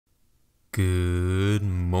Good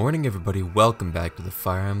morning, everybody. Welcome back to the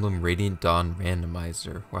Fire Emblem Radiant Dawn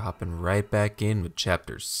Randomizer. We're hopping right back in with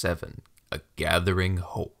Chapter 7, A Gathering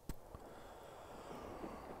Hope.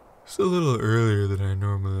 It's a little earlier than I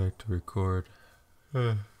normally like to record.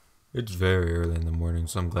 It's very early in the morning,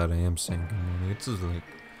 so I'm glad I am saying good morning. It's just like,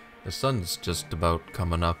 the sun's just about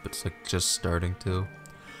coming up. It's like just starting to.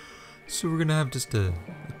 So we're gonna have just a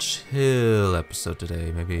chill episode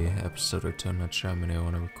today, maybe an episode or two. I'm not sure how many I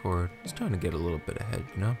want to record. Just trying to get a little bit ahead,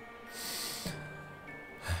 you know?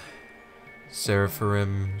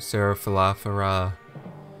 Seraphilafara,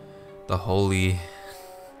 the holy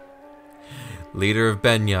leader of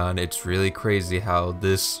Benyon. It's really crazy how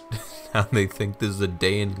how they think this is a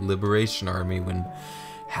day in the Liberation Army when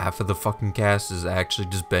half of the fucking cast is actually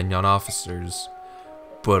just Benyon officers.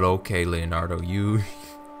 But okay, Leonardo, you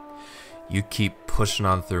keep pushing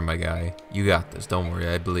on through, my guy. You got this. Don't worry.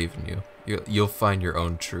 I believe in you. You'll find your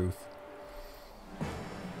own truth.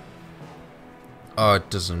 Oh, it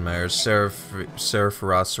doesn't matter.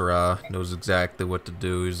 Seraphirasara knows exactly what to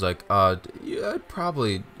do. He's like, yeah, it'd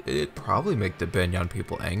probably make the Benyon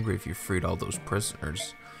people angry if you freed all those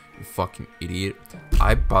prisoners. You fucking idiot.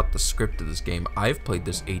 I bought the script of this game. I've played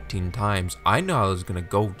this 18 times. I know how this is gonna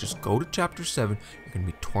go. Just go to chapter 7. You're gonna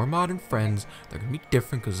meet Tormod and friends. They're gonna be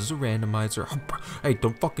different because this is a randomizer. Hey,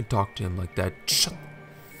 don't fucking talk to him like that. Shut the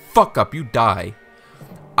fuck up. You die.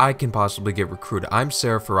 I can possibly get recruited. I'm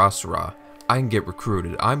Seraphirasara. I can get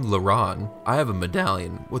recruited. I'm Laron. I have a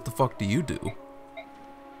medallion. What the fuck do you do?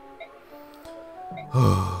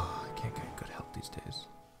 Oh, I can't get good help these days.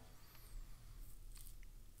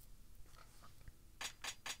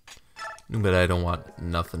 But I don't want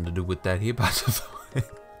nothing to do with that. He about to vote.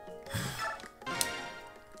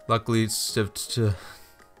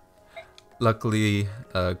 Luckily,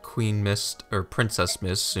 Queen Mist, or Princess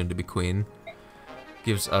Mist, soon to be Queen,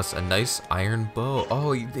 gives us a nice iron bow.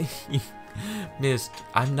 Oh, Mist,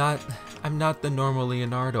 I'm not the normal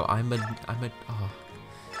Leonardo. Oh,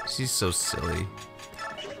 she's so silly.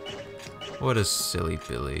 What a silly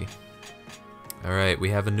Billy. All right,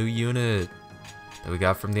 we have a new unit that we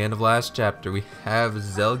got from the end of last chapter. We have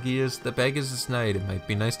Zelgius the Pegasus Knight. It might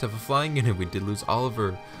be nice to have a flying unit. We did lose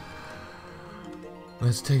Oliver.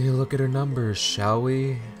 Let's take a look at her numbers, shall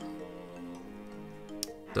we?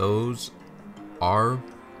 Those are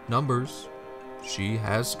numbers. She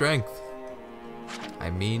has strength.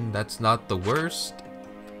 I mean, that's not the worst.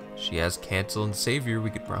 She has Cancel and Savior.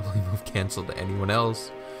 We could probably move Cancel to anyone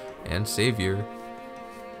else. And Savior.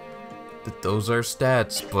 Those are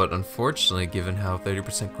stats, but unfortunately, given how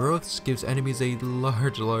 30% growth gives enemies a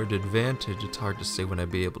large advantage, it's hard to say when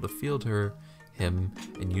I'd be able to field him,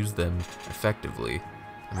 and use them effectively.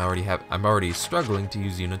 I'm already struggling to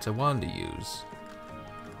use units I wanted to use.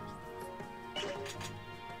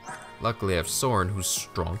 Luckily, I have Soren, who's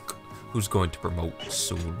strong, who's going to promote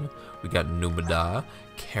soon. We got Numida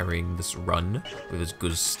carrying this run with his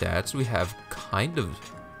good stats. We have kind of,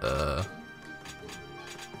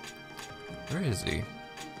 where is he?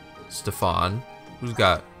 Stefan, who's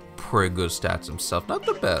got pretty good stats himself. Not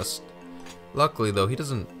the best. Luckily, though, he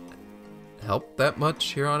doesn't help that much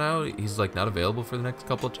here on out. He's like not available for the next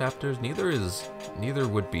couple of chapters. Neither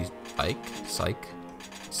would be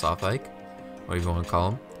Soft Ike, whatever you want to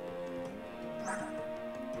call him.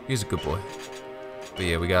 He's a good boy. But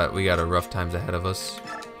yeah, we got our rough times ahead of us.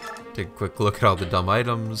 Take a quick look at all the dumb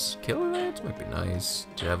items. Killer Lance might be nice.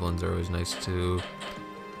 Javelins are always nice too.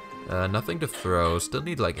 Nothing to throw. Still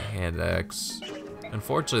need like a hand axe.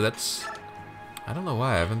 Unfortunately, I don't know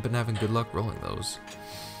why. I haven't been having good luck rolling those.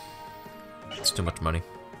 It's too much money.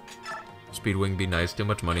 Speedwing be nice. Too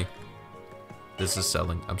much money. This is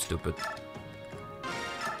selling. I'm stupid.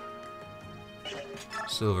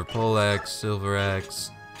 Silver poleaxe, silver axe,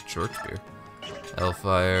 short spear,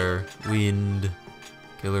 hellfire, wind,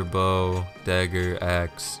 killer bow, dagger,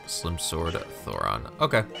 axe, slim sword, Thoron.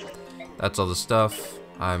 Okay, that's all the stuff.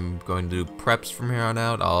 I'm going to do preps from here on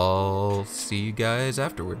out. I'll see you guys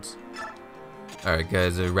afterwards. Alright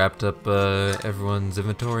guys, I wrapped up everyone's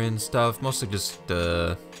inventory and stuff. Mostly just,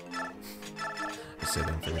 I said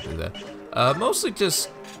I didn't do that. Mostly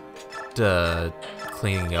just,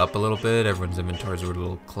 cleaning up a little bit. Everyone's inventories were a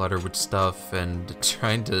little cluttered with stuff and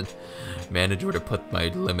trying to manage where to put my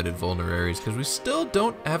limited vulneraries because we still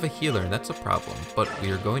don't have a healer and that's a problem. But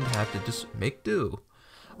we are going to have to just make do.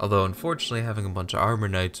 Although, unfortunately, having a bunch of armor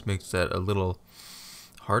knights makes that a little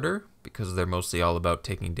harder because they're mostly all about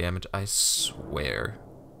taking damage. I swear,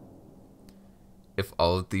 if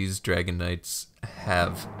all of these dragon knights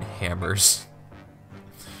have hammers,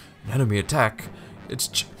 an enemy attack,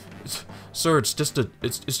 it's Sir, it's just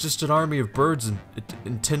an army of birds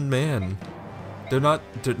in Tin Man. They're not.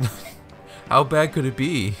 How bad could it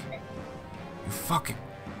be? You fucking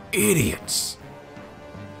idiots!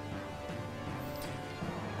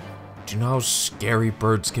 Do you know how scary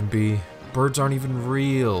birds can be? Birds aren't even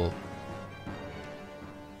real.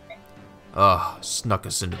 Snuck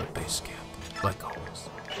us into the base camp, like always.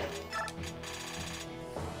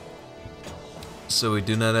 So we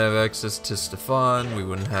do not have access to Stefan. We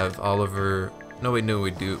wouldn't have Oliver. No, we knew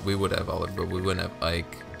we do. We would have Oliver, but we wouldn't have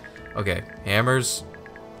Ike. Okay, hammers.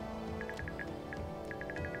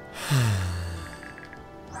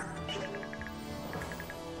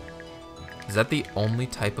 Is that the only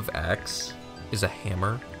type of axe? Is a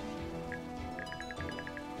hammer?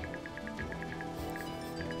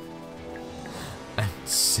 I'm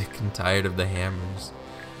sick and tired of the hammers.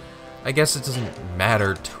 I guess it doesn't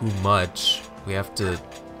matter too much. We have to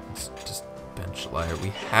just bench liar. We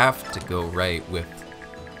have to go right with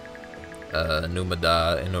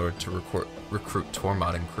Numada in order to recruit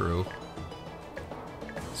Tormod and crew.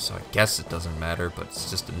 So I guess it doesn't matter, but it's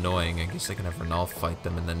just annoying. I guess I can have Renal fight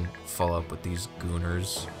them and then follow up with these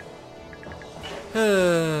gooners.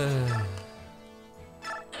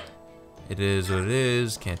 It is what it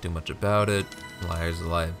is. Can't do much about it. Liar's a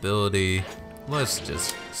liability. Let's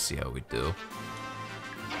just see how we do.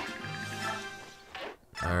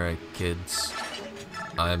 Alright, kids.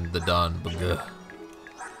 I'm the Don Buga.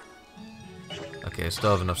 Okay, I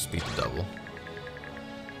still have enough speed to double.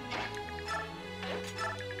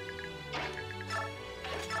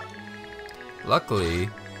 Luckily,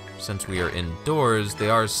 since we are indoors,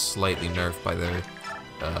 they are slightly nerfed by their,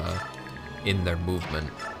 in their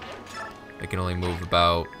movement. They can only move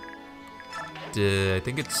about, I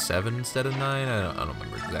think it's 7 instead of 9. I don't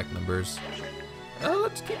remember exact numbers.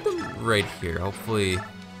 Let's keep them right here. Hopefully,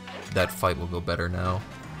 that fight will go better now.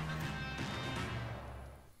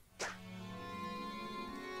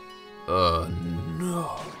 Oh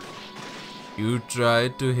no! You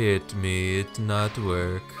tried to hit me. It did not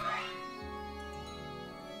work.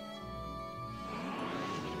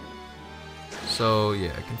 So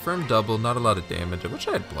yeah, confirmed double, not a lot of damage. I wish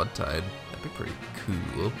I had Blood Tide. That'd be pretty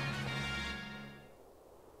cool.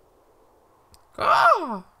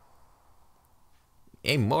 Ah!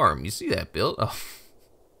 Hey Marm, you see that build? Oh,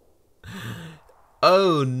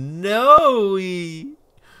 oh no!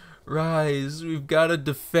 Rise, we've gotta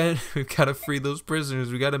defend, we've gotta free those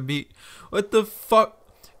prisoners, we gotta beat. What the fuck?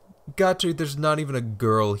 Gotcha, there's not even a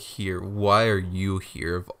girl here. Why are you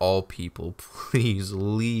here of all people? Please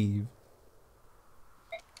leave.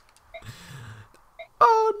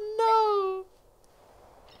 Oh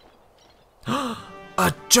no!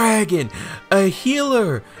 A dragon! A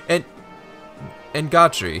healer! And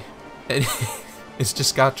Gotri. And it's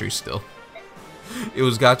just Gotri still. It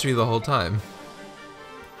was Gotri the whole time.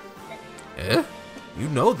 Eh? You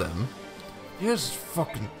know them? Yes,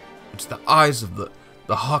 fucking... It's the eyes of the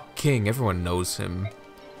Hawk King. Everyone knows him.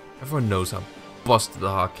 Everyone knows how busted the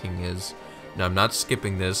Hawk King is. Now, I'm not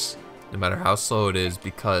skipping this, no matter how slow it is,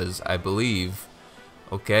 because I believe...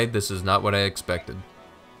 Okay, this is not what I expected.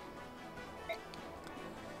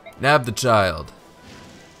 Nab the child.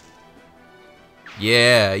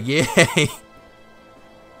 Yeah, yay!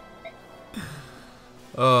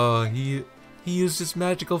 Oh, he used his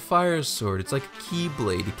magical fire sword. It's like a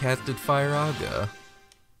keyblade. He casted Fire Aga.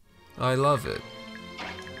 Oh, I love it.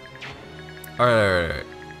 Alright.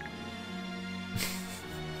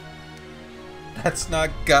 That's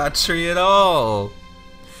not Gotri at all.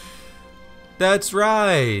 That's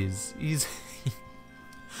Rise. He's...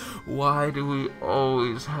 Why do we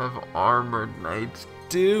always have armored knights?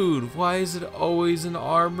 Dude, why is it always an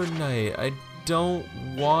armored knight? I don't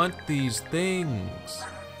want these things.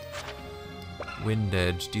 Wind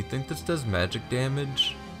Edge, do you think this does magic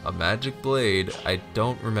damage? A magic blade? I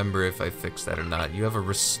don't remember if I fixed that or not. You have a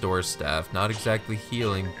restore staff, not exactly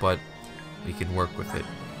healing, but we can work with it.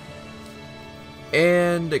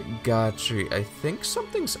 And Gotri, I think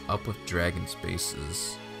something's up with Dragon's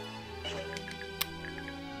bases.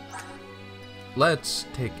 Let's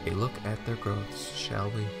take a look at their growths, shall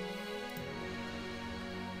we?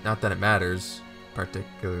 Not that it matters,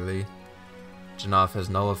 particularly. Janov has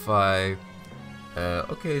Nullify.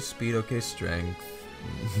 Okay, speed, okay, strength.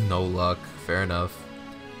 No luck, fair enough.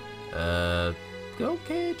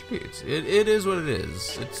 Okay, attributes. It is what it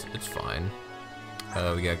is. It's fine.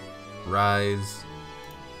 We got Rise.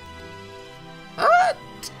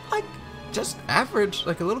 Like just average,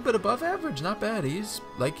 like a little bit above average, not bad. He's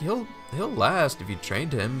like he'll last if you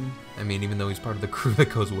trained him. I mean, even though he's part of the crew that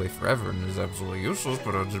goes away forever and is absolutely useless,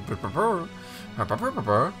 but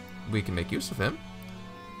we can make use of him.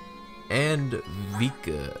 And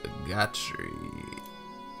Vika Gatri.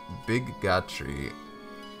 Big Gatri.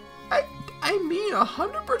 I mean,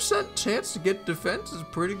 100% chance to get defense is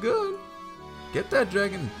pretty good. Get that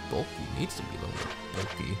dragon bulky. Needs to be a little bit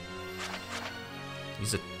bulky.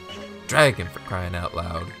 He's a dragon, for crying out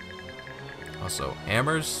loud. Also,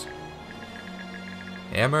 hammers.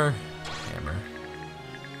 Hammer. Hammer.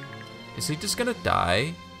 Is he just gonna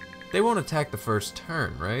die? They won't attack the first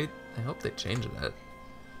turn, right? I hope they change that.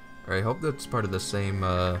 Or I hope that's part of the same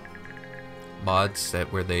mod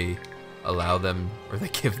set where they allow them, or they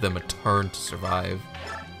give them a turn to survive.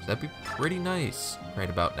 So that'd be pretty nice.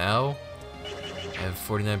 Right about now, I have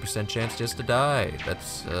 49% chance just to die.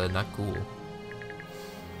 That's not cool.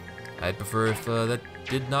 I'd prefer if that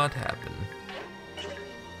did not happen.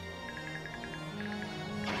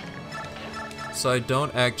 So I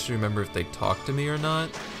don't actually remember if they talk to me or not,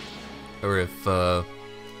 or if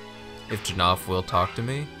Janov will talk to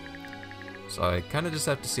me. So I kind of just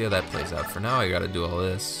have to see how that plays out. For now, I gotta do all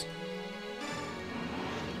this.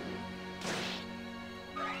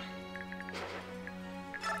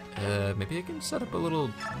 Maybe I can set up a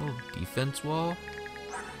little defense wall.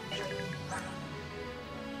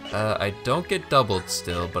 I don't get doubled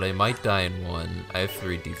still, but I might die in one. I have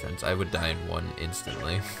 3 defense. I would die in one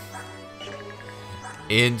instantly.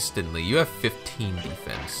 Instantly. You have 15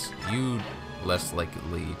 defense. You less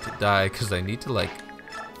likely to die because I need to like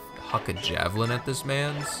huck a javelin at this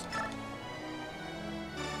man's.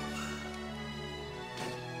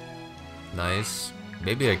 Nice.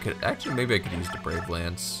 Maybe I could use the Brave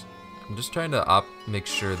Lance. I'm just trying to make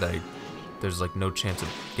sure that there's like no chance of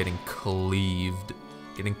getting cleaved,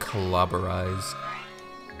 getting clobberized.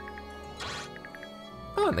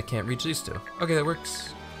 Oh, and they can't reach these two. Okay, that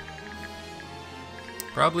works.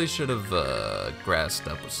 Probably should have grassed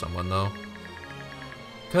up with someone though,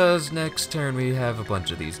 cause next turn we have a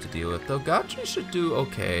bunch of these to deal with. Though Gotcha should do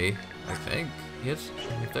okay, I think. He has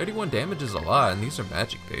 31 damage is a lot, and these are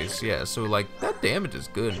magic based. Yeah, so like that damage is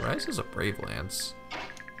good. Rise is a Brave Lance.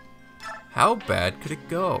 How bad could it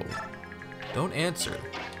go? Don't answer.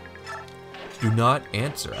 Do not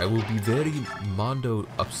answer. I will be very mondo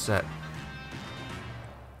upset.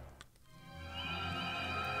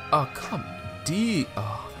 Oh, come D.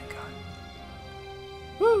 Oh my god.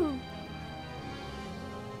 Woo.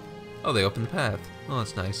 Oh, they opened the path. Oh,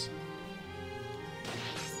 that's nice.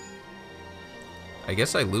 I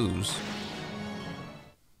guess I lose.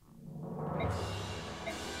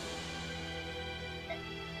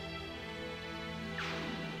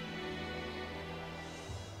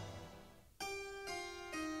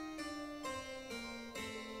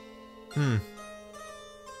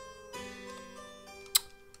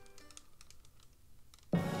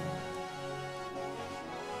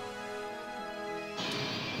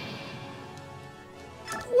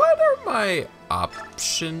 What are my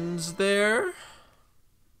options there?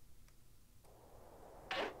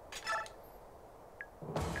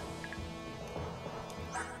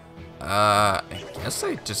 I guess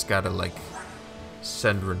I just gotta like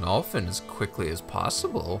send Ranulf in as quickly as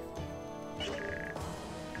possible.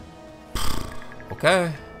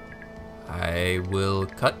 Okay. I will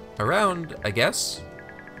cut around, I guess,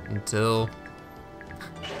 until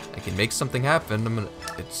I can make something happen.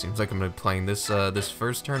 It seems like I'm gonna be playing this this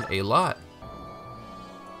first turn a lot.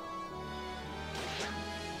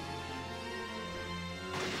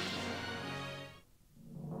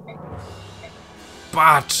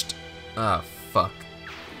 Botched. Ah, fuck.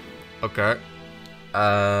 Okay.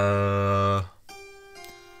 Alright,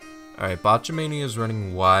 Botchamania is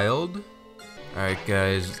running wild. Alright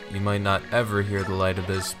guys, you might not ever hear the light of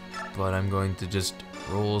this, but I'm going to just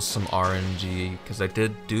roll some RNG, because I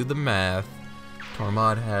did do the math.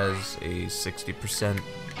 Tormod has a 60%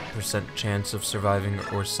 chance of surviving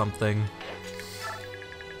or something,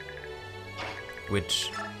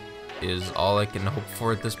 which is all I can hope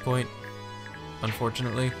for at this point,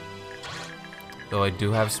 unfortunately. Though I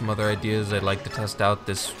do have some other ideas I'd like to test out.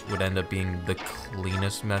 This would end up being the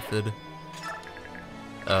cleanest method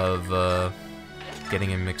of getting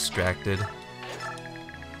him extracted.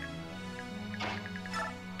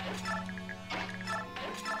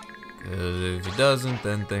 Because if he doesn't,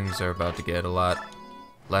 then things are about to get a lot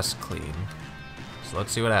less clean. So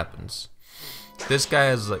let's see what happens. This guy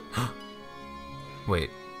is like... Wait.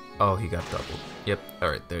 Oh, he got doubled. Yep.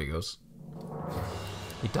 Alright, there he goes.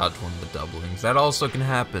 He dodged one of the doublings. That also can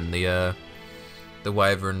happen. The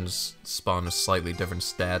wyverns spawn a slightly different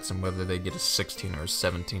stats, and whether they get a 16 or a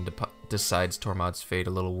 17 decides Tormod's fate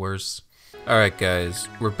a little worse. Alright guys,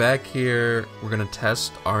 we're back here. We're gonna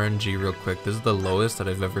test RNG real quick. This is the lowest that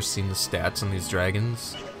I've ever seen the stats on these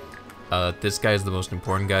dragons. This guy is the most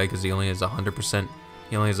important guy because he only has 100%.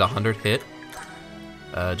 He only has 100 hit.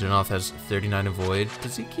 Janov has 39 avoid.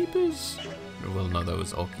 Does he keep his? Well, no, that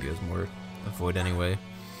was Ulki has more avoid anyway.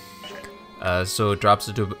 So it drops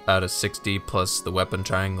it to about a 60 plus the weapon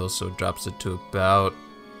triangle, so it drops it to about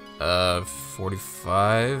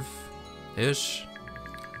 45-ish.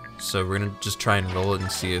 So we're gonna just try and roll it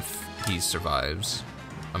and see if he survives.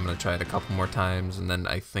 I'm gonna try it a couple more times, and then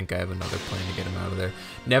I think I have another plan to get him out of there.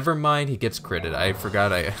 Never mind, he gets critted. I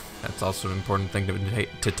forgot. That's also an important thing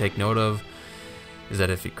to take note of, is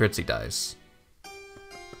that if he crits, he dies.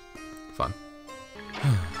 Fun.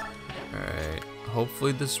 Alright,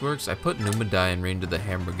 hopefully this works. I put Numadai and Rain to the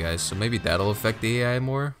Hammer guys, so maybe that'll affect the AI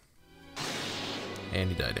more. And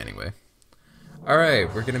he died anyway.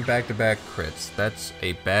 Alright, we're getting back-to-back crits. That's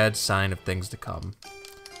a bad sign of things to come.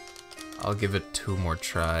 I'll give it 2 more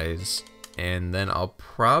tries, and then I'll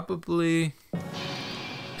probably...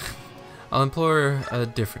 I'll employ a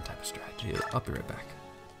different type of strategy. I'll be right back.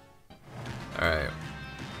 Alright.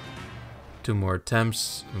 2 more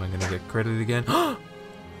attempts. Am I gonna get critted again?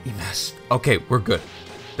 He missed. Okay, we're good.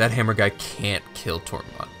 That hammer guy can't kill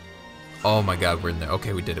Tormod. Oh my god, we're in there.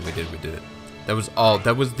 Okay, we did it, we did it. That was all.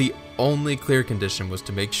 That was the only clear condition, was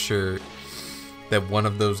to make sure that one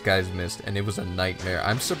of those guys missed, and it was a nightmare.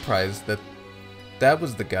 I'm surprised that that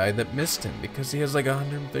was the guy that missed him, because he has like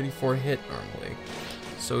 134 hit normally.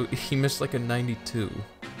 So he missed like a 92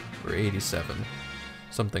 or 87.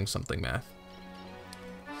 Something math.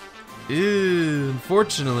 Ew,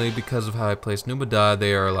 unfortunately, because of how I placed Numadai,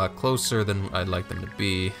 they are a lot closer than I'd like them to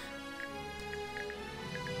be.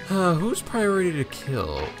 Who's priority to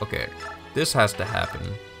kill? Okay, this has to happen.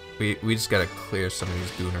 We just gotta clear some of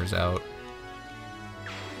these gooners out.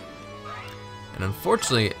 And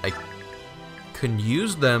unfortunately, I can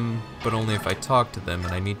use them, but only if I talk to them,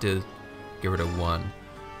 and I need to get rid of 1.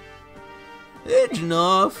 Hey,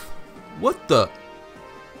 Janov! What the?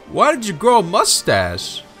 Why did you grow a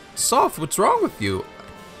mustache? Soft, what's wrong with you?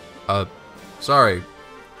 Sorry.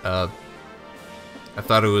 I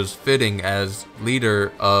thought it was fitting as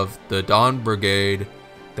leader of the Dawn Brigade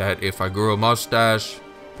that if I grew a mustache,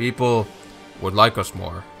 people would like us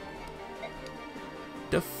more.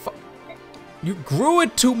 The fuck? You grew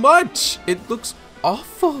it too much! It looks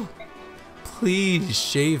awful! Please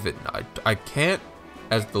shave it. I can't,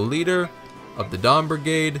 as the leader of the Dawn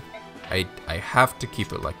Brigade, I have to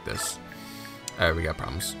keep it like this. Alright, we got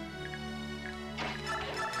problems.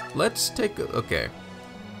 Let's take a... okay.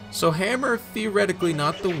 So Hammer, theoretically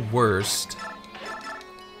not the worst.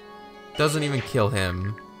 Doesn't even kill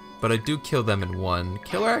him. But I do kill them in 1.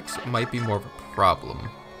 Killer Axe might be more of a problem.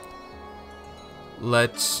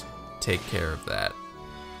 Let's take care of that.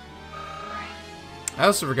 I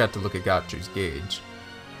also forgot to look at Gotchu's gauge.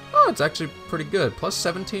 Oh, it's actually pretty good. Plus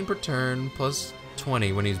 17 per turn, plus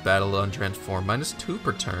 20 when he's battle untransformed, minus 2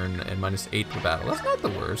 per turn, and minus 8 per battle. That's not the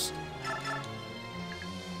worst.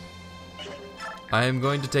 I am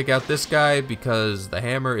going to take out this guy because the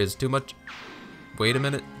hammer is too much. Wait a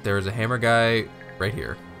minute, there is a hammer guy right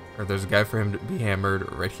here. Or there's a guy for him to be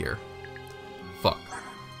hammered right here. Fuck.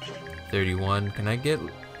 31, can I get...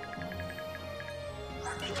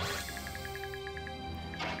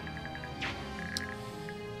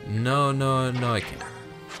 No, I can't.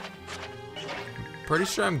 I'm pretty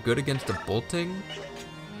sure I'm good against the bolting.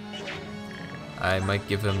 I might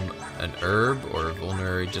give him an herb or a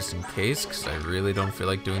vulnerary just in case, because I really don't feel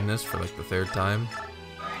like doing this for like the 3rd time.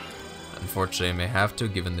 Unfortunately, I may have to,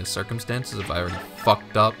 given the circumstances, if I already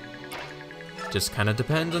fucked up. Just kind of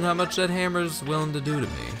depends on how much that hammer's willing to do to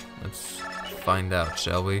me. Let's find out,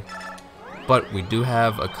 shall we? But we do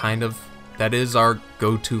have a kind of... that is our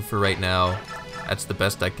go-to for right now. That's the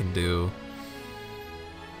best I can do.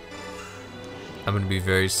 I'm gonna be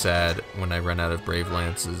very sad when I run out of Brave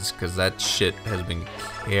Lances, because that shit has been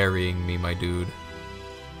carrying me, my dude.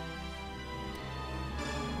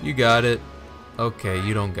 You got it. Okay,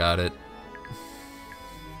 you don't got it.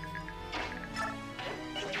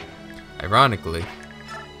 Ironically.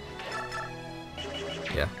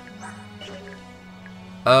 Yeah.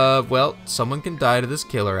 Well, someone can die to this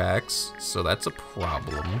Killer Axe, so that's a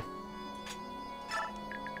problem.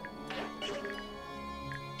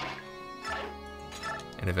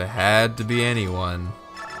 And if it had to be anyone,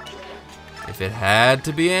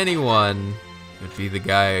 it would be the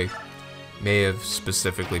guy may have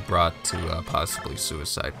specifically brought to possibly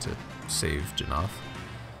suicide to save Janov.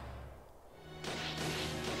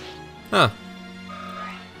 Huh.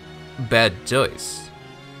 Bad choice.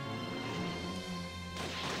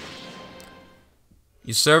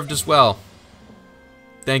 You served us well.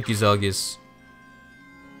 Thank you, Zelgius.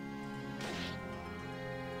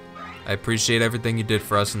 I appreciate everything you did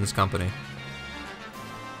for us in this company.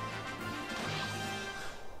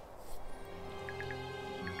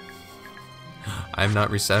 I'm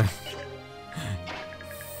not resetting.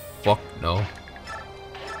 Fuck no.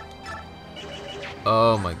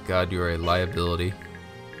 Oh my god, you are a liability.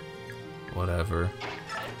 Whatever.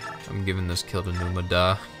 I'm giving this kill to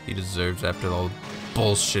Numada. He deserves after all the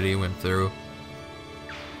bullshit he went through.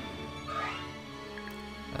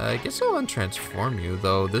 I guess I'll untransform you,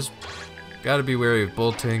 though. This gotta be wary of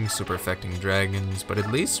bolting, super affecting dragons, but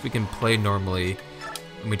at least we can play normally,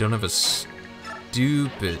 and we don't have a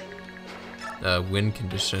stupid win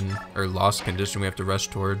condition, or loss condition we have to rush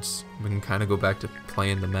towards. We can kind of go back to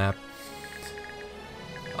playing the map.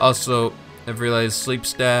 Also, I've realized sleep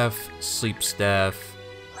staff,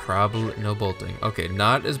 probably no bolting. Okay,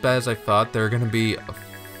 not as bad as I thought. There are gonna be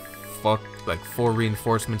like 4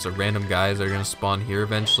 reinforcements of random guys that are gonna spawn here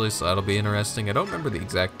eventually, so that'll be interesting. I don't remember the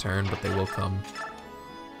exact turn, but they will come.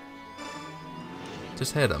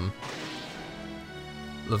 Just hit them.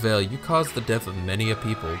 Lavelle, you caused the death of many a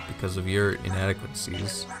people because of your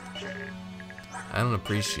inadequacies. I don't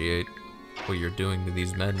appreciate what you're doing to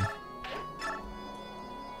these men.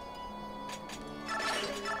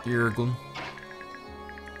 Jurgen.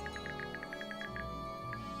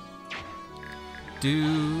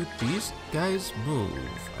 Do these guys move?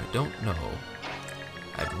 I don't know.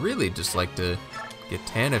 I'd really just like to get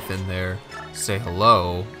Tanith in there, say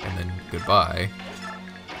hello, and then goodbye.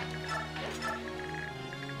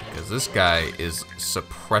 Because this guy is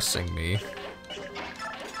suppressing me.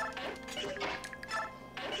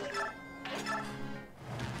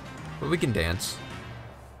 But we can dance.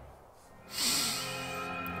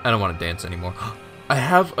 I don't want to dance anymore. I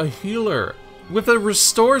have a healer with a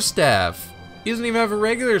restore staff. He doesn't even have a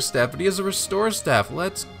regular staff, but he has a restore staff.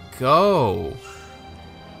 Let's go.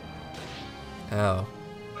 Hell.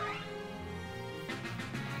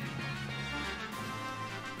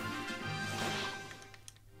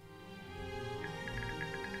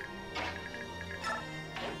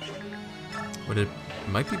 But it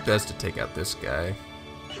might be best to take out this guy.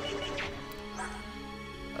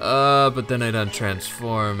 But then I don't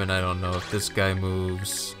transform, and I don't know if this guy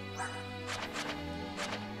moves.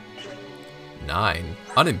 9.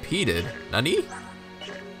 Unimpeded? Nani?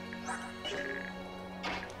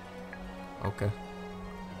 Okay.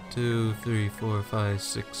 2, 3, 4, 5,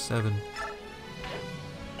 6, 7.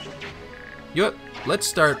 You know what? Let's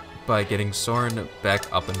start by getting Soren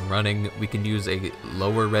back up and running. We can use a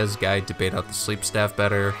lower res guide to bait out the sleep staff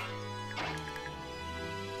better.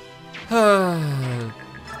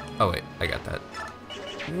 Oh wait, I got that.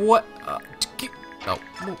 What? No,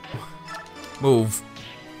 move.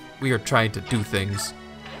 We are trying to do things.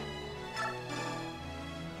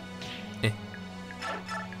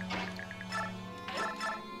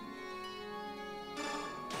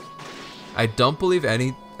 I don't believe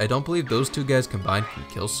those two guys combined can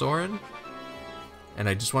kill Soren. And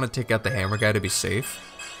I just want to take out the hammer guy to be safe.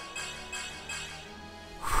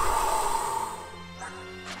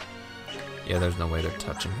 Yeah, there's no way they're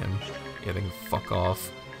touching him. Yeah, they can fuck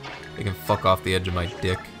off. They can fuck off the edge of my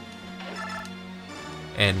dick.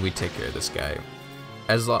 And we take care of this guy.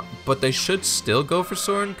 But they should still go for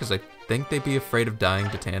Soren, because I think they'd be afraid of dying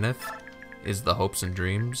to Tanith, is the hopes and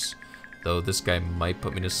dreams. Though this guy might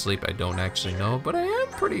put me to sleep, I don't actually know. But I am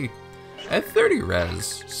pretty... I have 30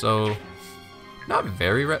 res, so... Not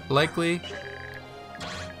very likely.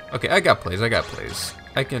 Okay, I got plays.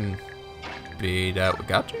 I can beat out...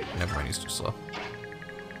 Gotcha? Never mind, he's too slow.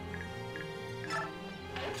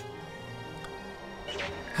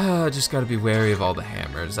 Just gotta be wary of all the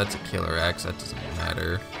hammers. That's a killer axe, that doesn't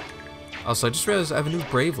matter. Also, I just realized I have a new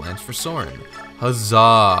Brave Lance for Soren.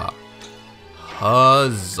 Huzzah!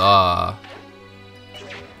 Huzzah!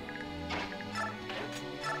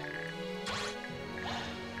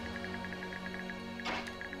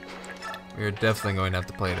 We're definitely going to have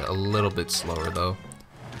to play it a little bit slower, though.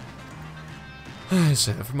 I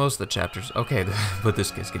said that for most of the chapters. Okay, but this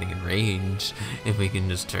guy's getting in range. If we can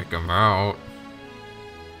just take him out.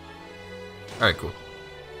 Alright, cool.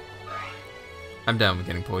 I'm down with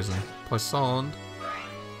getting poisoned. Poisoned.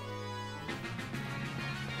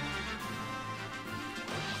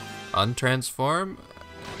 Untransform?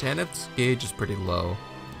 Tanith's gauge is pretty low.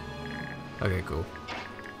 Okay, cool.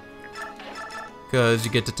 Because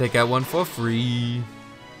you get to take out one for free.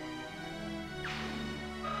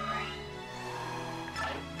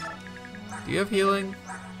 Do you have healing?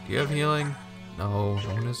 Do you have healing? No,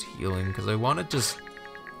 no one has healing. Because I want to just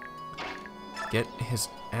get his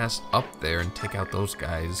ass up there and take out those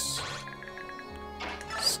guys.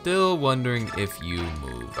 Still wondering if you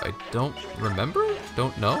move. I don't remember?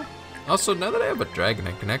 Don't know? Also, now that I have a dragon,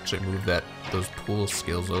 I can actually move those pool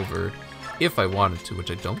skills over if I wanted to,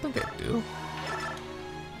 which I don't think I do.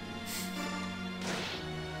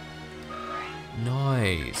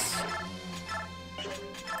 Nice.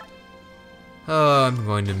 Oh, I'm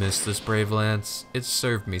going to miss this Brave Lance. It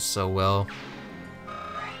served me so well.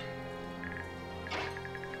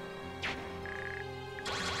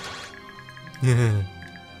 Yeah.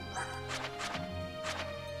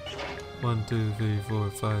 1, 2, 3,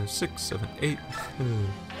 4, 5, 6, 7, 8.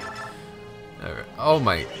 Alright. Oh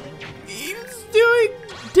my. He's doing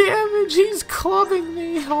damage. He's clubbing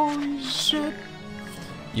me. Holy shit.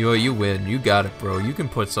 You win. You got it, bro. You can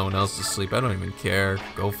put someone else to sleep. I don't even care.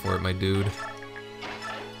 Go for it, my dude.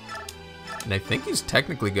 And I think he's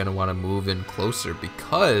technically going to want to move in closer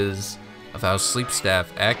because of how Sleep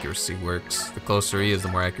Staff accuracy works. The closer he is, the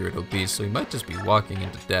more accurate he'll be. So he might just be walking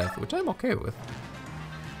into death, which I'm okay with.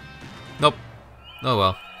 Nope. Oh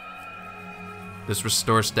well. This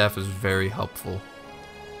Restore Staff is very helpful.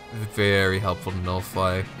 Very helpful to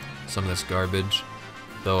nullify some of this garbage.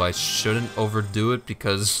 Though I shouldn't overdo it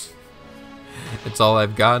because it's all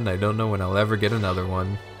I've got and I don't know when I'll ever get another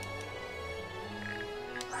one.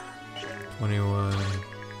 21.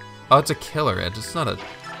 Oh, it's a Killer Edge. It's not a...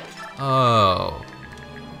 Oh.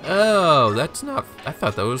 Oh, that's not... I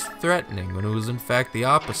thought that was threatening when it was in fact the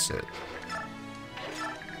opposite.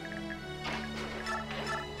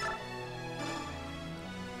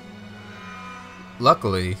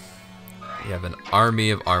 Luckily, we have an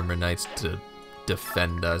army of Armor Knights to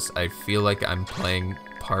defend us. I feel like I'm playing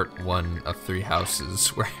part 1 of 3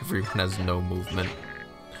 Houses where everyone has no movement.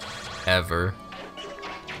 Ever.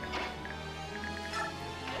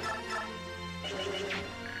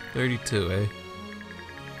 $32, eh?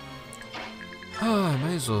 Oh, I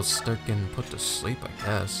might as well start getting put to sleep, I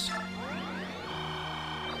guess.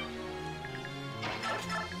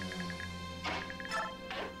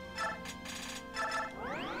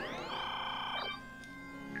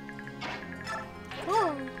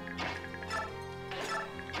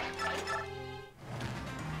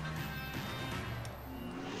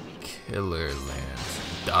 Killer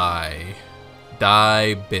Lance. Die.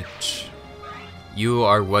 Die, bitch. You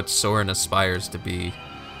are what Soren aspires to be.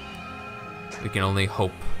 We can only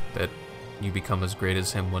hope that you become as great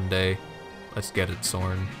as him one day. Let's get it,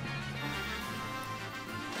 Soren.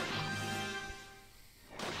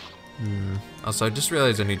 Also, I just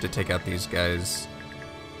realized I need to take out these guys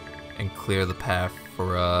and clear the path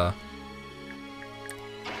for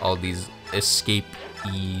all these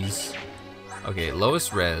escapees. Okay,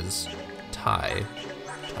 lowest res, tie,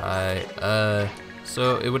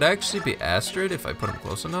 so it would actually be Astrid if I put him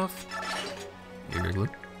close enough. Weirdly.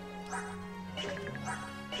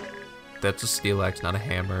 That's a steel axe, not a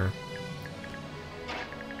hammer.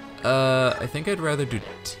 I think I'd rather do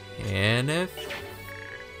Tanith.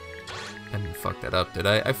 I didn't fuck that up, did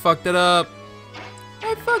I? I fucked it up!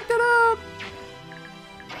 I fucked it up!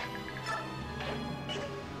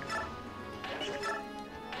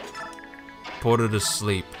 Put her to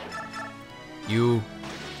sleep. You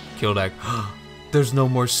killed that. There's no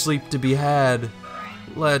more sleep to be had.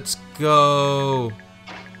 Let's go.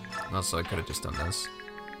 Also, I could have just done this.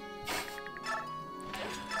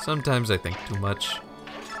 Sometimes I think too much.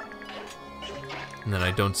 And then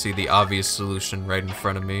I don't see the obvious solution right in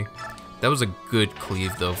front of me. That was a good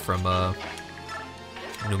cleave, though, from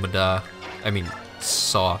Numada. I mean,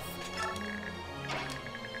 Soth.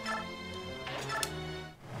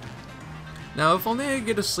 Now, if only I could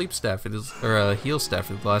get a sleep staff for this, or a heal staff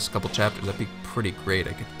for the last couple chapters, that'd be pretty great.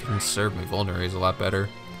 I could conserve my vulneraries a lot better.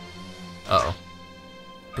 Uh-oh.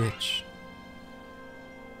 Bitch.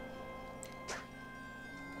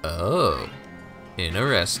 Oh.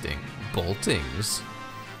 Interesting. Boltings.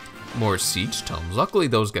 More siege tomes. Luckily,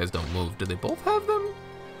 those guys don't move. Do they both have them?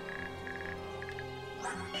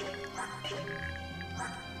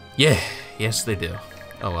 Yeah. Yes, they do.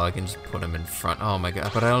 Oh, well, I can just put him in front. Oh my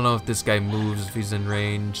god, but I don't know if this guy moves if he's in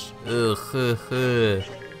range. Ugh,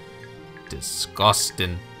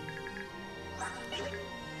 disgusting.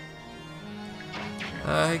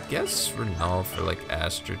 I guess Renalf or, like,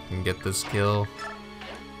 Astrid can get this kill.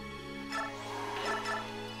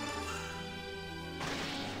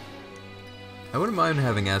 I wouldn't mind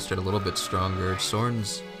having Astrid a little bit stronger.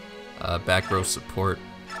 Soren's back row support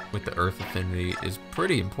with the Earth Affinity is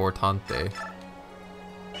pretty importante.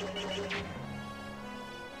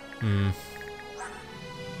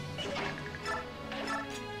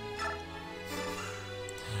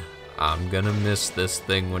 I'm gonna miss this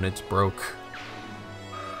thing when it's broke.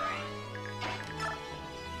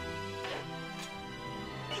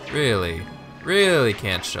 Really? Really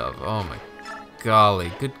can't shove. Oh my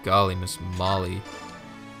golly. Good golly, Miss Molly.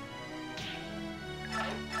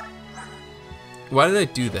 Why did I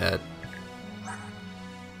do that?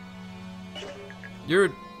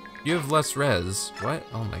 You have less res. What?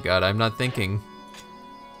 Oh my god, I'm not thinking.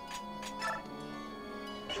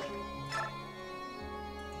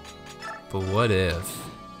 But what if?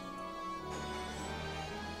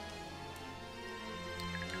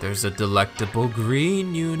 There's a delectable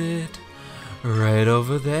green unit right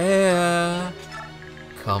over there.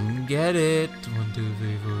 Come get it. 1, 2,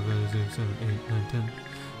 3, 4, 5, 6, 7, 8, 9, 10.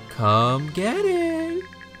 Come get it.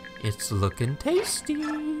 It's looking tasty.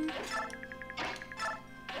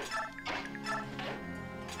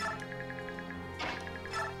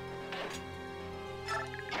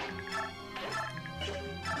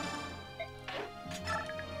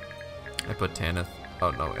 I put Tanith.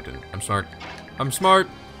 Oh no, I didn't. I'm smart. I'm smart.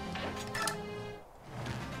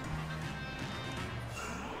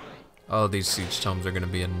 Oh, these siege tomes are gonna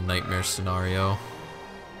be a nightmare scenario.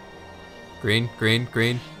 Green, green,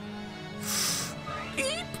 green.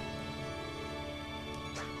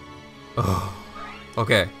 Oh,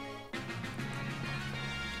 okay.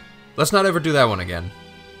 Let's not ever do that one again.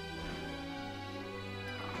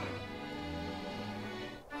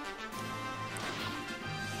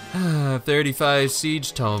 Ah, 35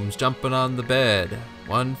 siege tomes jumping on the bed.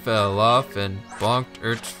 One fell off and bonked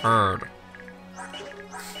its herd.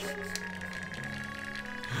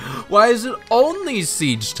 Why is it only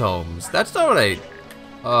siege tomes? That's not what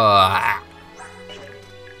I...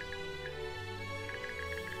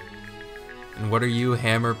 And what are you,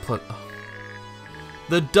 hammer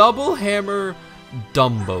The double hammer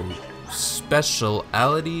Dumbo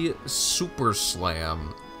speciality super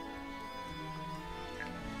slam.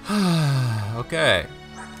 Okay.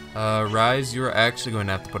 Rise, you're actually going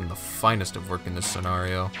to have to put in the finest of work in this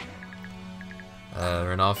scenario.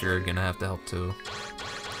 Ranolf, you're gonna have to help too.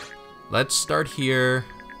 Let's start here.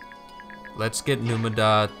 Let's get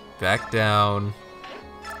Numadot back down.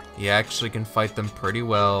 He actually can fight them pretty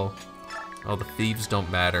well. Oh, the thieves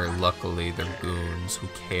don't matter. Luckily, they're goons. Who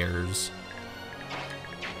cares?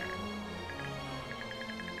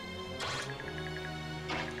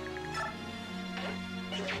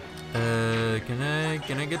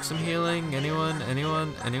 Can I get some healing? Anyone?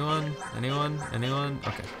 Anyone? Anyone? Anyone? Anyone?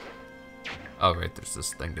 Okay. Oh, right, there's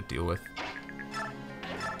this thing to deal with.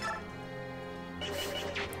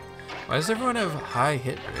 Why does everyone have high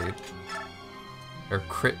hit rate? Or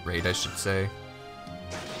crit rate, I should say.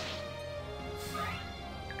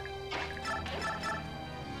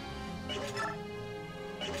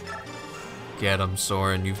 Get him,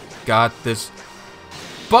 Soren. You've got this.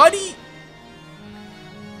 Buddy!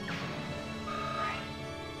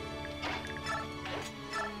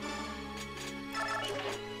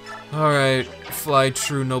 Alright, fly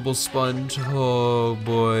true noble sponge. Oh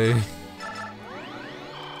boy.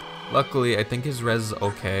 Luckily, I think his res is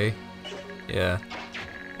okay. Yeah.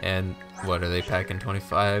 And what are they packing?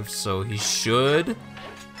 25? So he should,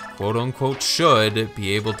 quote unquote, should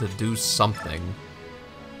be able to do something.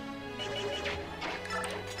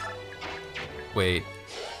 Wait,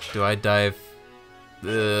 do I dive?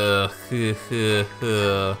 Ugh,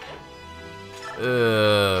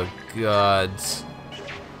 God.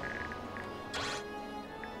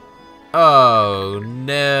 Oh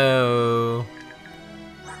no.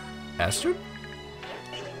 Astrid?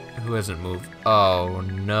 Who hasn't moved? Oh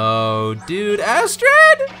no, dude, Astrid?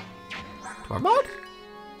 Tormod?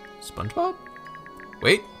 SpongeBob?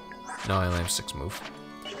 Wait. No, I only have 6 move.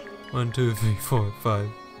 1, 2, 3, 4, 5.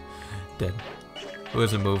 Dead. Who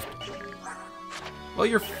hasn't moved? Well,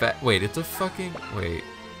 you're fat. Wait, it's a fucking. Wait.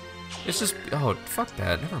 It's just. Oh, fuck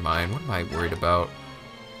that. Never mind. What am I worried about?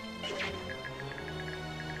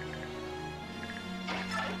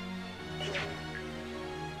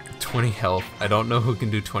 $20 health. I don't know who can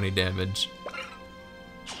do 20 damage.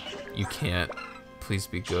 You can't. Please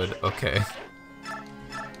be good. Okay.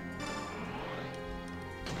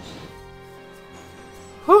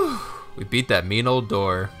 Whew. We beat that mean old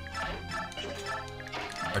door.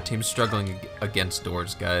 Our team's struggling against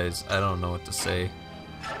doors, guys. I don't know what to say.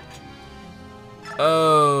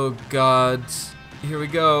 Oh, God. Here we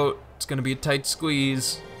go. It's gonna be a tight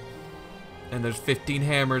squeeze. And there's 15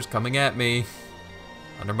 hammers coming at me.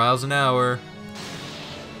 100 miles an hour.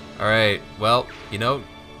 Alright, well, you know,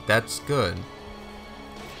 that's good.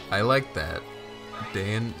 I like that.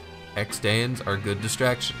 X-Dains are good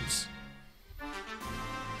distractions.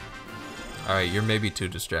 Alright, you're maybe too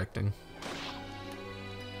distracting.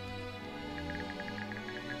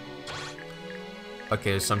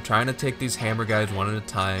 Okay, so I'm trying to take these hammer guys one at a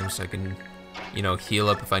time so I can, you know, heal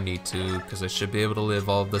up if I need to, because I should be able to live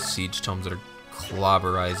all the siege tomes that are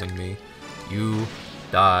clobberizing me. You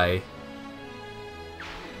die.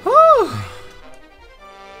 Whew.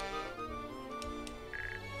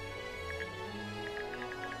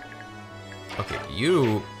 Okay,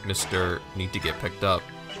 you, mister, need to get picked up.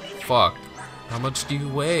 Fuck. How much do you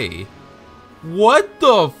weigh? What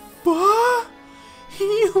the fuck?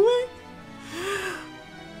 You weigh?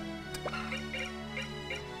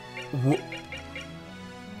 What?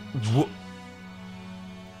 What?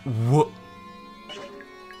 What?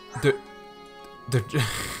 They're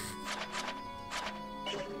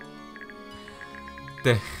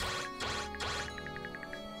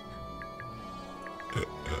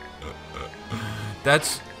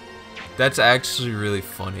That's actually really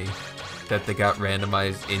funny that they got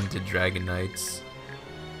randomized into Dragon Knights.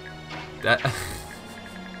 That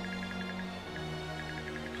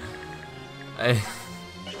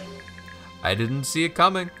I didn't see it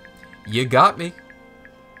coming. You got me.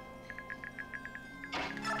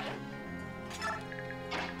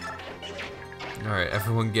 Alright,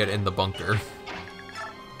 everyone get in the bunker.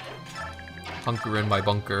 Hunker in my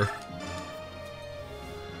bunker.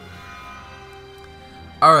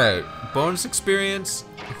 Alright, bonus experience,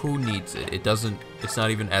 who needs it? It's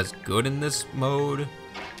not even as good in this mode.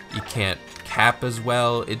 You can't cap as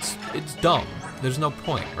well. It's dumb. There's no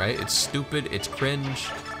point, right? It's stupid, it's cringe.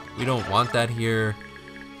 We don't want that here.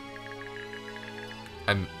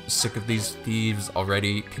 I'm sick of these thieves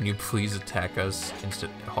already. Can you please attack us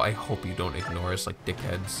instead? Oh, I hope you don't ignore us like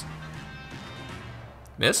dickheads.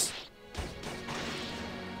 Miss?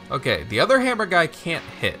 Okay, the other hammer guy can't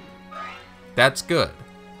hit. That's good.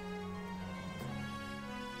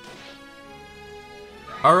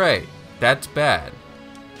 Alright, that's bad.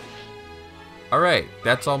 Alright,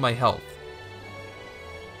 that's all my health.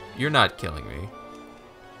 You're not killing me.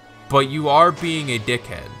 But you are being a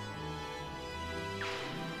dickhead.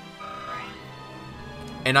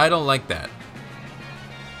 And I don't like that.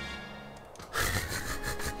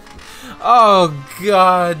 Oh,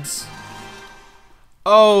 God.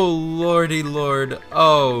 Oh, lordy lord.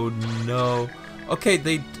 Oh, no. Okay,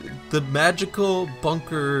 the magical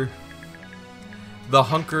bunker, the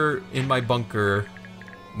hunker in my bunker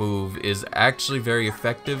move is actually very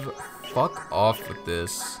effective. Fuck off with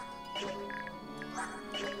this.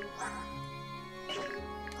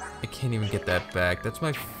 I can't even get that back. That's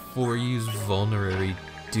my 4-use vulnerary.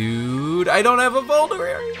 Dude, I don't have a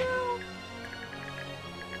vulnerary now.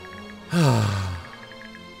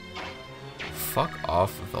 Fuck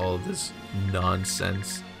off with all of this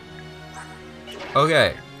nonsense.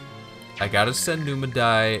 Okay. I gotta send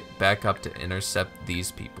Numadai back up to intercept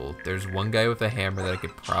these people. There's one guy with a hammer that I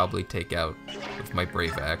could probably take out with my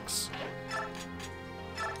Brave Axe.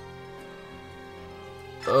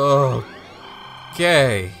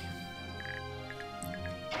 Okay.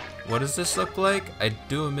 What does this look like? I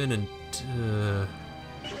do him in and...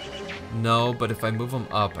 no, but if I move him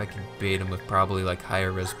up, I can bait him with probably like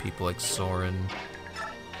higher res people like Soren.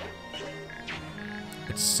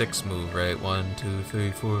 It's 6 move, right? 1, 2,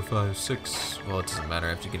 3, 4, 5, 6. Well, it doesn't matter.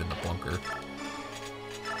 I have to get in the bunker.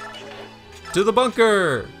 To the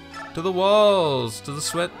bunker! To the walls! To the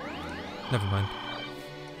sweat... Never mind.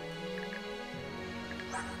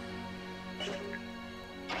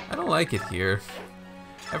 I don't like it here.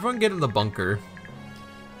 Everyone get in the bunker.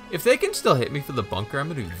 If they can still hit me for the bunker, I'm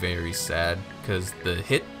gonna be very sad, because the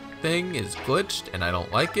hit thing is glitched, and I don't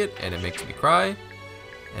like it, and it makes me cry,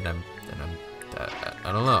 and I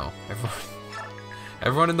don't know.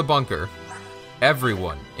 Everyone in the bunker.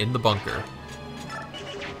 Everyone in the bunker.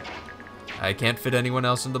 I can't fit anyone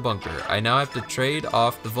else in the bunker. I now have to trade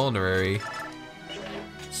off the vulnerary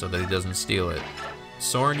so that he doesn't steal it.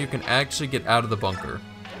 Soren, you can actually get out of the bunker.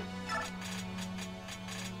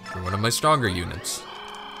 You're one of my stronger units.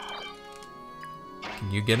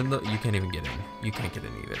 Can you get in the... You can't even get in. You can't get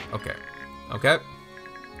in either. Okay. Okay.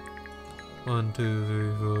 1, 2,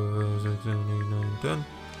 3, 4, 5, 6, 7, 8, 9,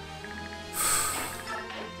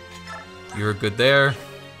 10. You're good there,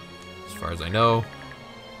 as far as I know.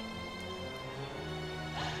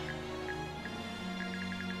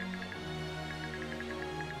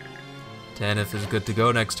 Tanith is good to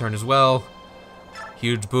go next turn as well.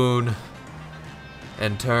 Huge boon.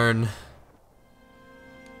 End turn.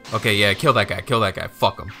 Okay, yeah, kill that guy, kill that guy.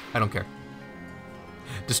 Fuck him. I don't care.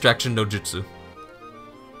 Distraction no jutsu.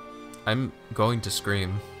 I'm going to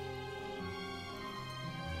scream.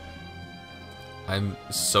 I'm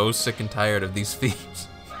so sick and tired of these thieves.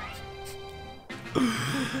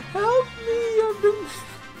 Help me! I've been...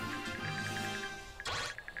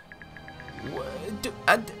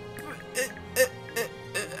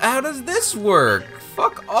 How does this work?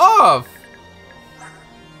 Fuck off!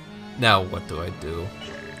 Now what do I do?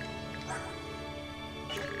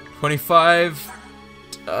 25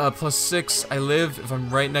 plus 6. I live if I'm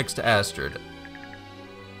right next to Astrid.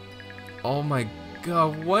 Oh my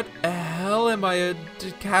god, what the hell am I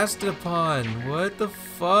casted upon? What the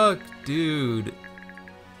fuck, dude?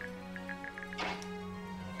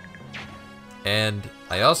 And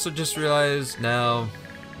I also just realized now,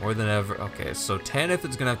 more than ever, okay, so Tanith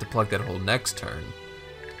is gonna have to plug that hole next turn.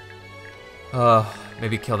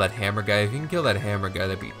 Maybe kill that hammer guy. If you can kill that hammer guy,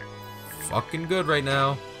 that'd be fucking good right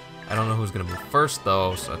now. I don't know who's gonna move first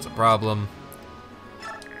though, so that's a problem.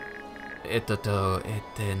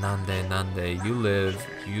 Nande, you live,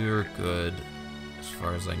 you're good. As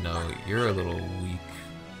far as I know, you're a little weak.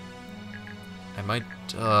 I might,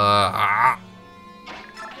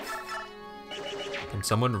 Can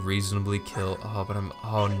someone reasonably kill,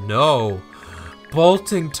 oh no!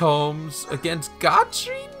 Bolting tomes against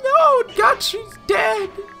Gotri? No, Gotri's dead!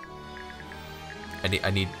 I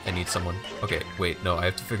need someone. Okay, wait, no, I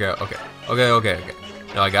have to figure out, okay.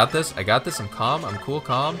 No, I got this, I'm calm, I'm cool,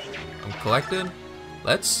 calm. I'm collected.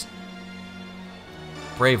 Let's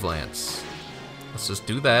Brave Lance. Let's just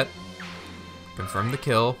do that. Confirm the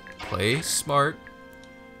kill. Play smart.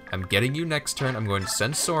 I'm getting you next turn. I'm going to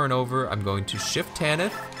send Soren over. I'm going to shift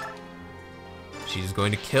Tanith. She's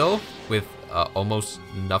going to kill with almost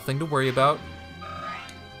nothing to worry about.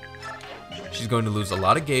 She's going to lose a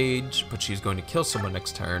lot of gauge, but she's going to kill someone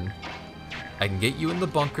next turn. I can get you in the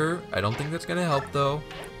bunker. I don't think that's going to help though.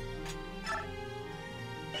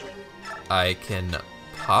 I can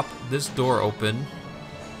pop this door open,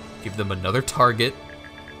 give them another target,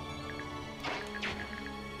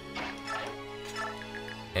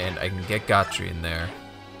 and I can get Gotri in there.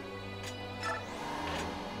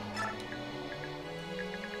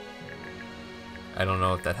 I don't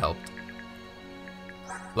know if that helped.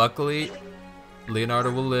 Luckily, Leonardo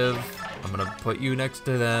will live. I'm gonna put you next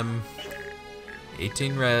to them.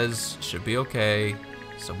 18 res, should be okay.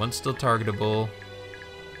 Someone's still targetable.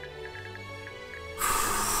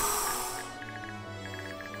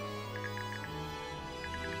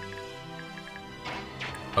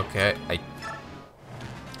 Okay,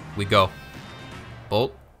 we go.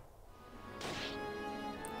 Bolt.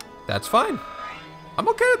 That's fine. I'm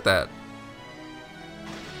okay with that.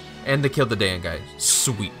 And they killed the Dayan guy.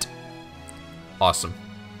 Sweet. Awesome.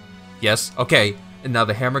 Yes, okay. And now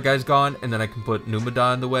the hammer guy's gone, and then I can put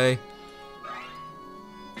Numada in the way.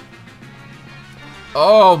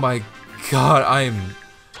 Oh my god, I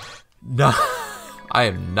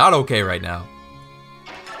am not okay right now.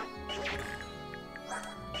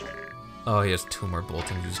 Oh, he has 2 more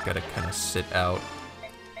bolting. You just gotta kind of sit out.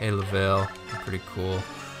 Hey, Lavelle. You're pretty cool.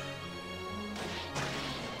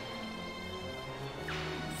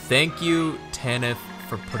 Thank you, Tanith,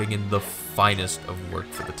 for putting in the finest of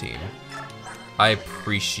work for the team. I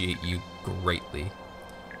appreciate you greatly.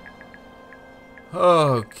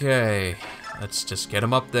 Okay. Let's just get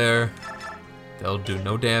him up there. They'll do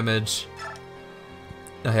no damage.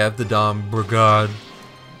 I have the Dom Brigade.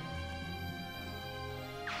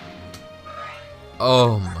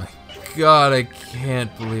 Oh my god, I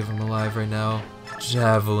can't believe I'm alive right now.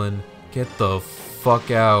 Javelin, get the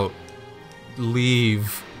fuck out.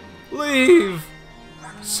 Leave. Leave!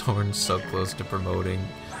 Soren's so close to promoting.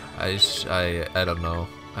 I don't know.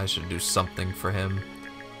 I should do something for him.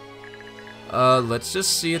 Let's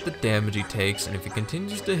just see at the damage he takes, and if he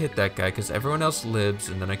continues to hit that guy, because everyone else lives,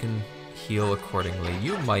 and then I can heal accordingly.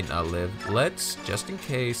 You might not live. Let's, just in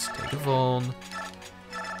case, take a vuln.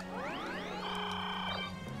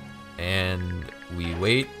 And we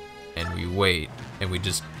wait, and we wait, and we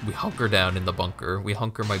hunker down in the bunker. We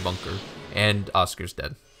hunker my bunker, and Oscar's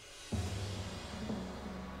dead.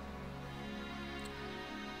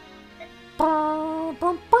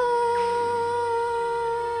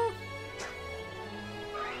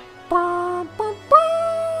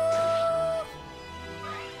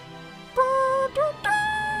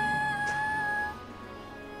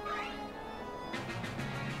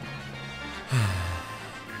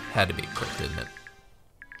 Had to be crit, didn't it?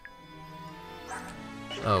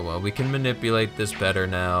 Oh well, we can manipulate this better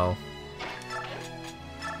now.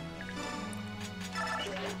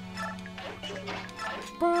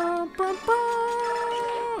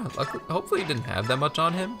 Luckily, hopefully he didn't have that much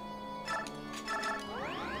on him.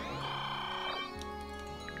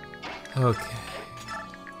 Okay.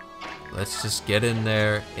 Let's just get in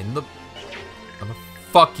there in the... I'm a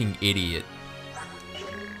fucking idiot.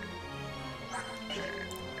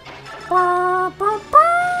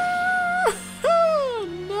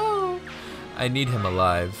 No. I need him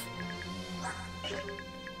alive.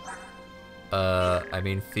 I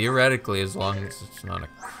mean, theoretically, as long as it's not a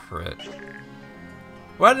crit.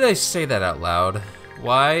 Why did I say that out loud?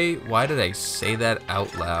 Why did I say that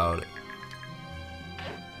out loud?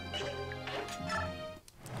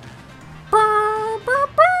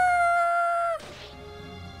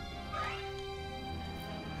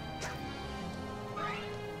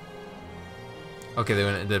 Okay, they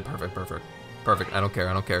went and did perfect. I don't care.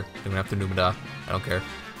 They went after Numida. I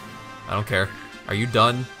don't care. Are you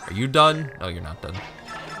done? Are you done? No, you're not done.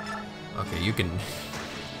 Okay, you can...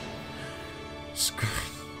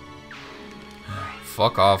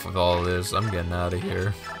 Fuck off with all this. I'm getting out of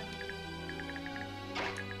here.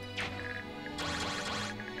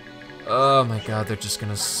 Oh my god, they're just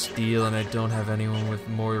gonna steal and I don't have anyone with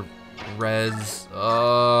more res.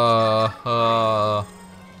 Or not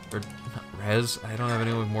res? I don't have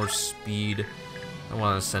anyone with more speed. I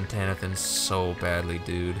want to send Tanathan so badly,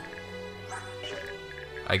 dude.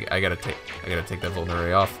 I gotta take that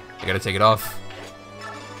vulnerary off. I gotta take it off.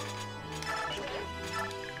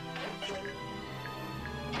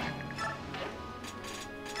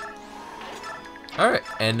 Alright,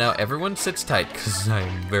 and now everyone sits tight, because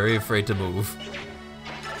I'm very afraid to move.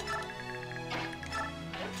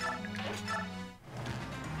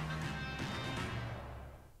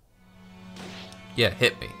 Yeah,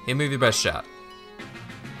 hit me. Hit me with your best shot.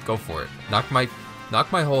 Go for it. Knock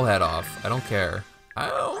my whole head off. I don't care. I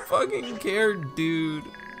don't fucking care, dude.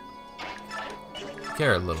 I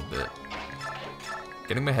care a little bit.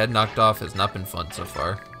 Getting my head knocked off has not been fun so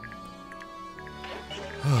far.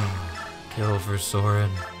 Kill for Soren.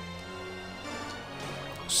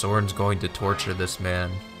 Soren's going to torture this man.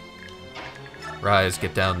 Rise,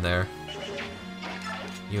 get down there.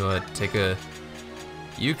 You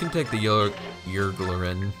You can take the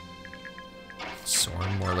Yurglerin.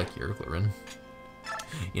 Soren, more like Yurglerin.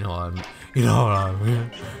 You know what I mean? You know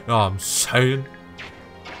what I'm saying?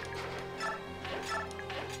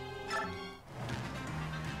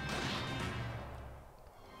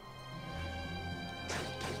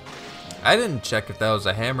 I didn't check if that was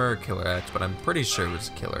a hammer or killer axe, but I'm pretty sure it was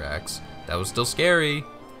a killer axe. That was still scary.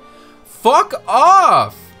 Fuck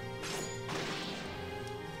off!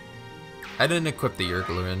 I didn't equip the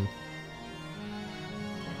Yurglerin.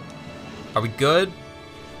 Are we good?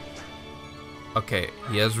 Okay,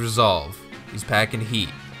 he has resolve. He's packing heat.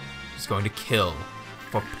 He's going to kill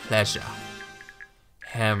for pleasure.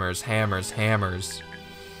 Hammers, hammers, hammers.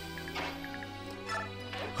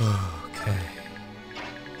 Okay.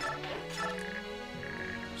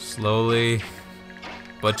 Slowly,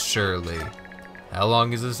 but surely. How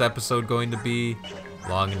long is this episode going to be?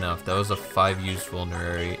 Long enough. That was a 5-use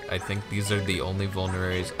vulnerary. I think these are the only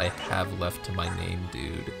vulneraries I have left to my name,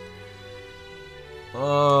 dude.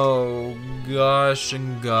 Oh, gosh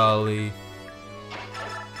and golly.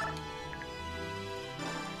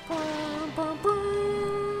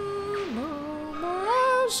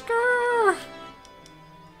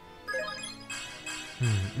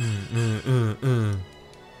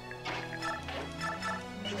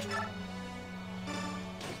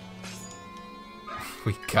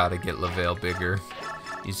 We gotta get LaVale bigger.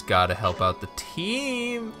 He's gotta help out the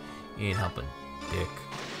team. He ain't helping Dick.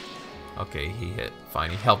 Okay, he hit. Fine,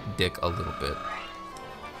 he helped Dick a little bit.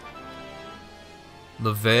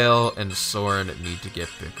 LaVale and Soren need to get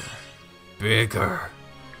bigger. Bigger.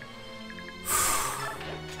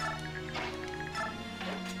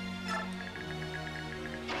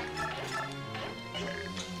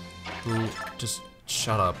 Ooh, just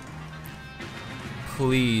shut up.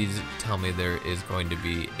 Please tell me there is going to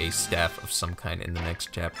be a staff of some kind in the next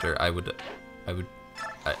chapter. I'd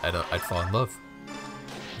fall in love.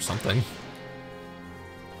 Or something.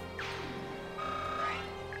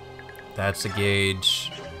 That's a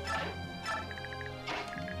gauge.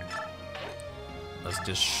 Let's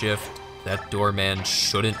just shift. That doorman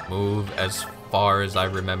shouldn't move as far as I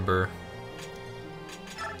remember.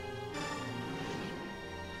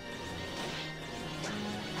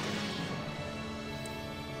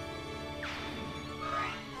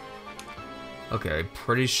 Okay, I'm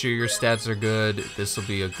pretty sure your stats are good. This will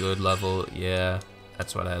be a good level. Yeah,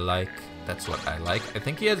 that's what I like. That's what I like. I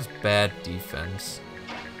think he has bad defense.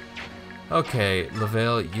 Okay,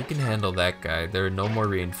 LaVale, you can handle that guy. There are no more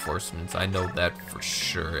reinforcements. I know that for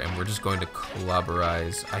sure. And we're just going to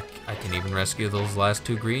clobberize. I can even rescue those last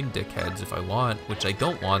 2 green dickheads if I want, which I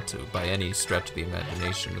don't want to by any stretch of the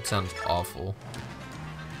imagination. It sounds awful.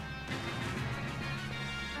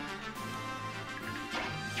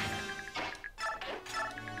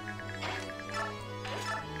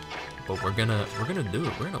 But we're gonna do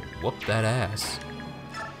it. We're gonna whoop that ass.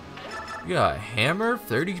 You got a hammer,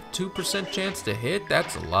 32% chance to hit?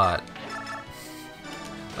 That's a lot.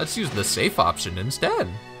 Let's use the safe option instead.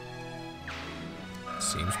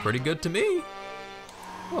 Seems pretty good to me.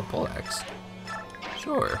 Oh, pole axe.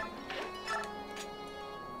 Sure.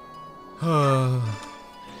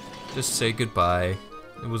 Just say goodbye.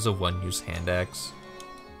 It was a one-use hand axe.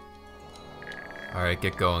 Alright,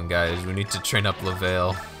 get going, guys. We need to train up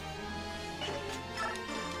Lavelle.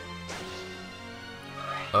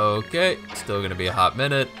 Okay, still gonna be a hot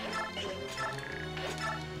minute.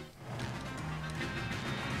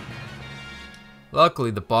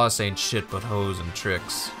 Luckily, the boss ain't shit but hoes and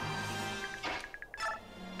tricks.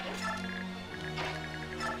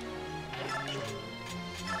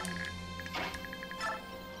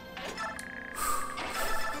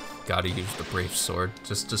 Gotta use the brave sword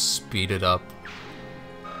just to speed it up.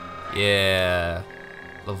 Yeah.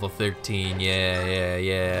 Level 13,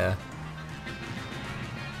 yeah.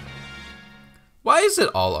 Why is it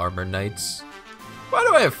all armor knights? Why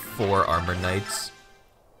do I have 4 armor knights?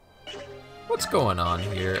 What's going on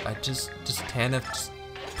here? Tanith, just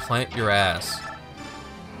plant your ass.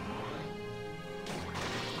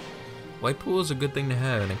 White pool is a good thing to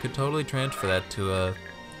have, and I could totally transfer that to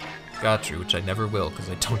Gotru, which I never will, because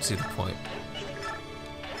I don't see the point.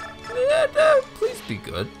 Please be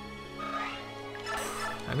good.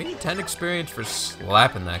 I mean, 10 experience for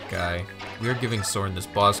slapping that guy. We are giving Soren this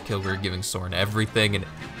boss kill. We're giving Soren everything and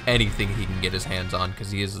anything he can get his hands on,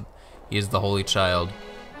 because he is the holy child.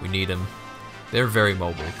 We need him. They're very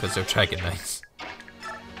mobile, because they're Dragon Knights.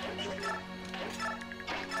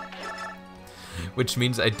 Which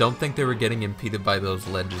means I don't think they were getting impeded by those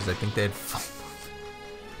ledges. I think they had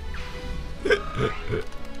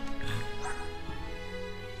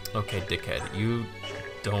Okay, dickhead, you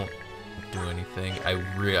don't do anything. I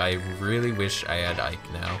really wish I had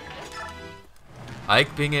Ike now.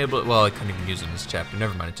 Ike being able, well, I couldn't even use him in this chapter.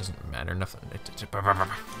 Never mind, it doesn't matter. Nothing.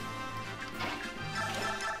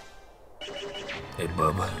 Hey,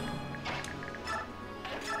 Bubba.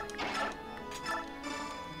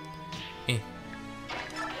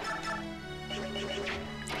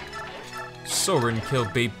 Soren kill,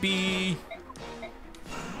 baby.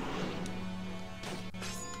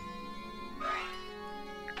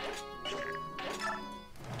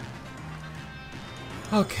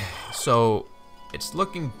 Okay, so it's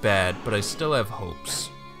looking bad, but I still have hopes.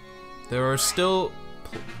 There are still,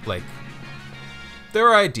 there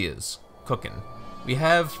are ideas cooking. We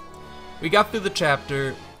got through the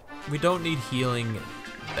chapter. We don't need healing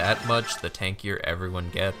that much, the tankier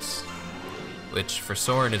everyone gets. Which for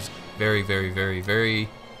Soren is very, very, very, very.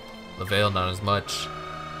 Lavelle, not as much.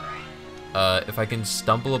 If I can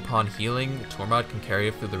stumble upon healing, Tormod can carry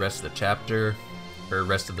it through the rest of the chapter. Or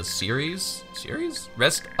rest of the series?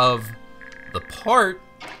 Rest of the part.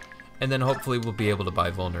 And then hopefully we'll be able to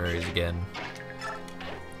buy vulneraries again.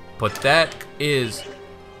 But that is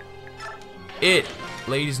it,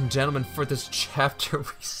 ladies and gentlemen, for this chapter.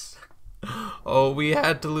 Oh, we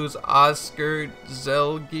had to lose Oscar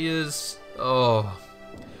Zelgius. Oh,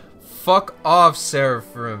 fuck off,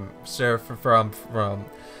 Seraphim.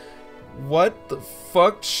 What the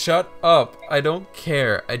fuck? Shut up. I don't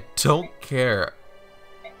care. I don't care.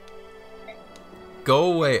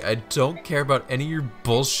 Go away. I don't care about any of your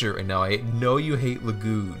bullshit right now. I know you hate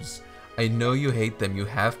Lagoos. I know you hate them. You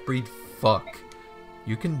half-breed fuck.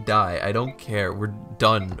 You can die. I don't care. We're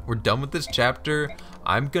done. We're done with this chapter.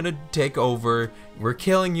 I'm gonna take over. We're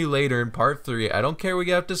killing you later in part 3. I don't care what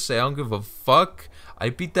you have to say. I don't give a fuck.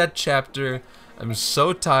 I beat that chapter. I'm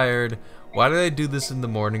so tired. Why did I do this in the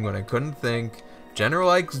morning when I couldn't think?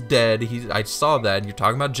 General Ike's dead. I saw that. You're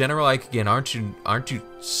talking about General Ike again, aren't you? Aren't you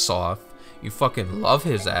soft? You fucking love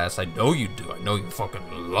his ass. I know you do. I know you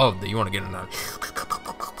fucking love that. You want to get in that.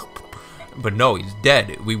 But no, he's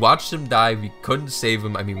dead. We watched him die. We couldn't save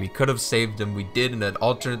him. I mean, we could have saved him. We did in an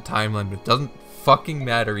alternate timeline, but it doesn't fucking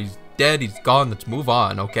matter. He's dead. He's gone. Let's move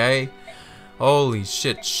on, okay? Holy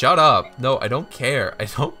shit. Shut up. No, I don't care. I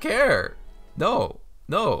don't care. No.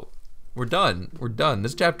 No. We're done. We're done.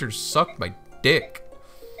 This chapter sucked my dick.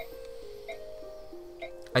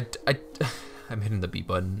 I'm hitting the B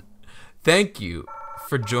button. Thank you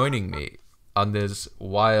for joining me on this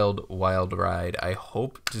wild, wild ride. I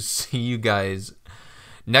hope to see you guys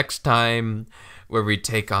next time where we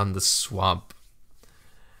take on the swamp.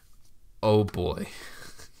 Oh boy.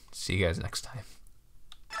 See you guys next time.